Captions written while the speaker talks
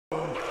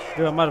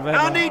Dude, I'm out of ammo.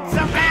 I need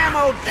some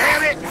ammo,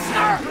 damn it!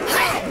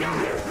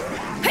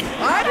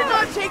 I did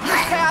not take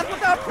this path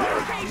without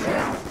provocation.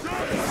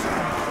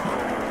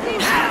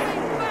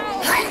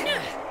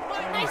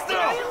 Nice to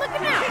know you're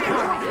looking out.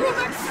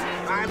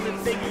 I've been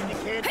thinking you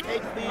can't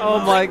take me. Oh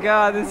my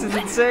god, this is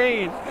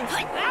insane.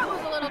 That was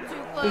a little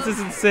too close. This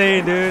is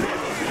insane, dude.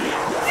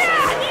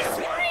 Yeah, he's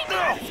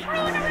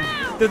screwing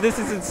around. Dude, this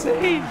is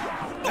insane.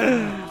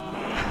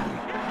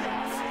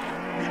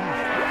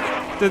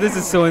 Dude, this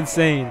is so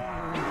insane.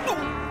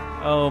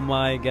 Oh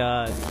my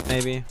god.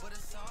 Maybe.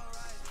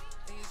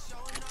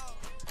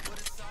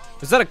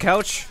 Is that a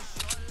couch?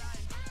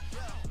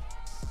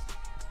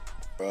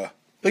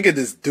 Look at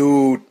this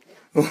dude.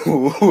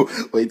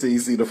 Wait till you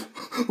see the.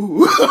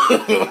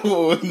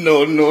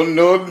 No, no,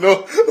 no,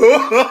 no.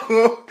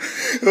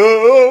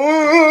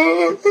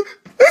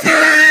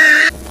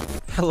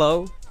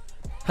 Hello?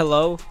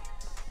 Hello?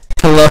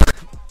 Hello?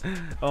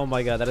 Oh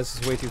my god, that is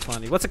just way too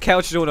funny. What's a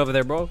couch doing over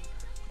there, bro?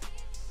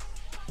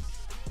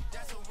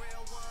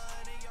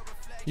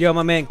 Yo,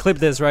 my man, clip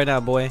this right now,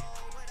 boy.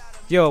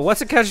 Yo,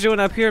 what's a couch doing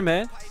up here,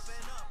 man?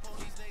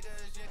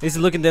 Is he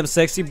looking damn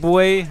sexy,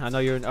 boy? I know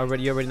you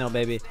already know,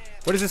 baby.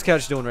 What is this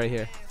couch doing right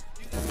here?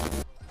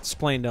 It's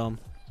plain dumb.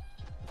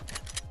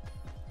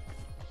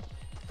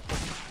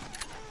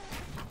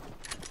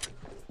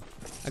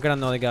 I got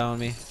another guy on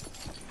me.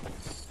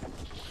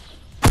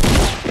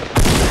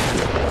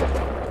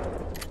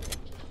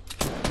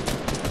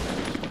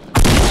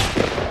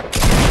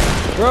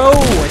 Bro,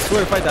 I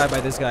swear if I die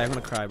by this guy, I'm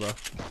gonna cry, bro.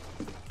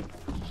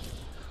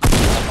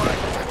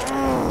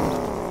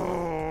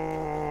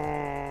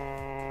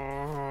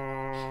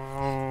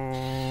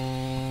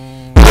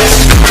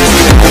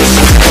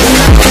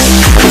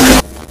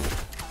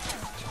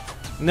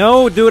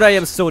 No, dude, I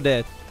am so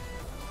dead.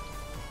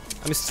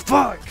 I mean,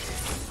 fuck.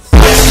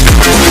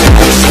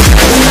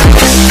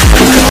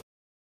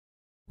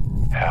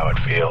 How it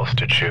feels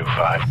to chew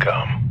 5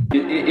 gum.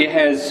 It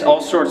has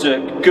all sorts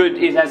of good.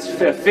 It has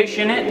fish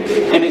in it,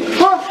 and it.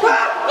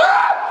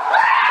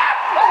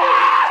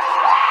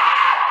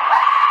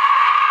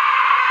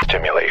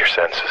 Stimulate your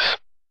senses.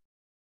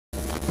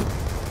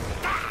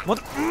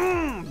 What?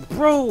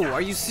 Bro,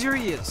 are you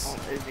serious?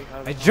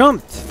 I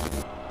jumped.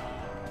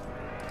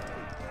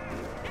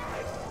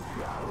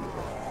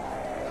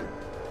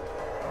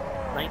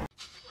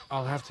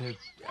 I'll have to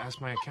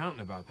ask my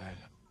accountant about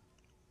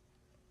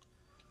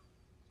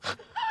that.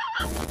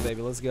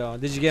 Baby, let's go.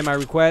 Did you get my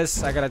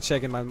request? I gotta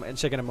check in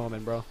a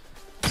moment, bro.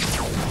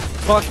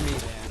 Fuck me,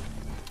 man.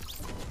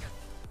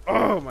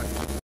 Oh my.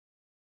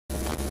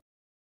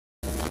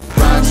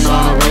 Riding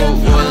on the road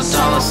with a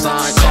dollar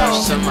sign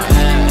attached to my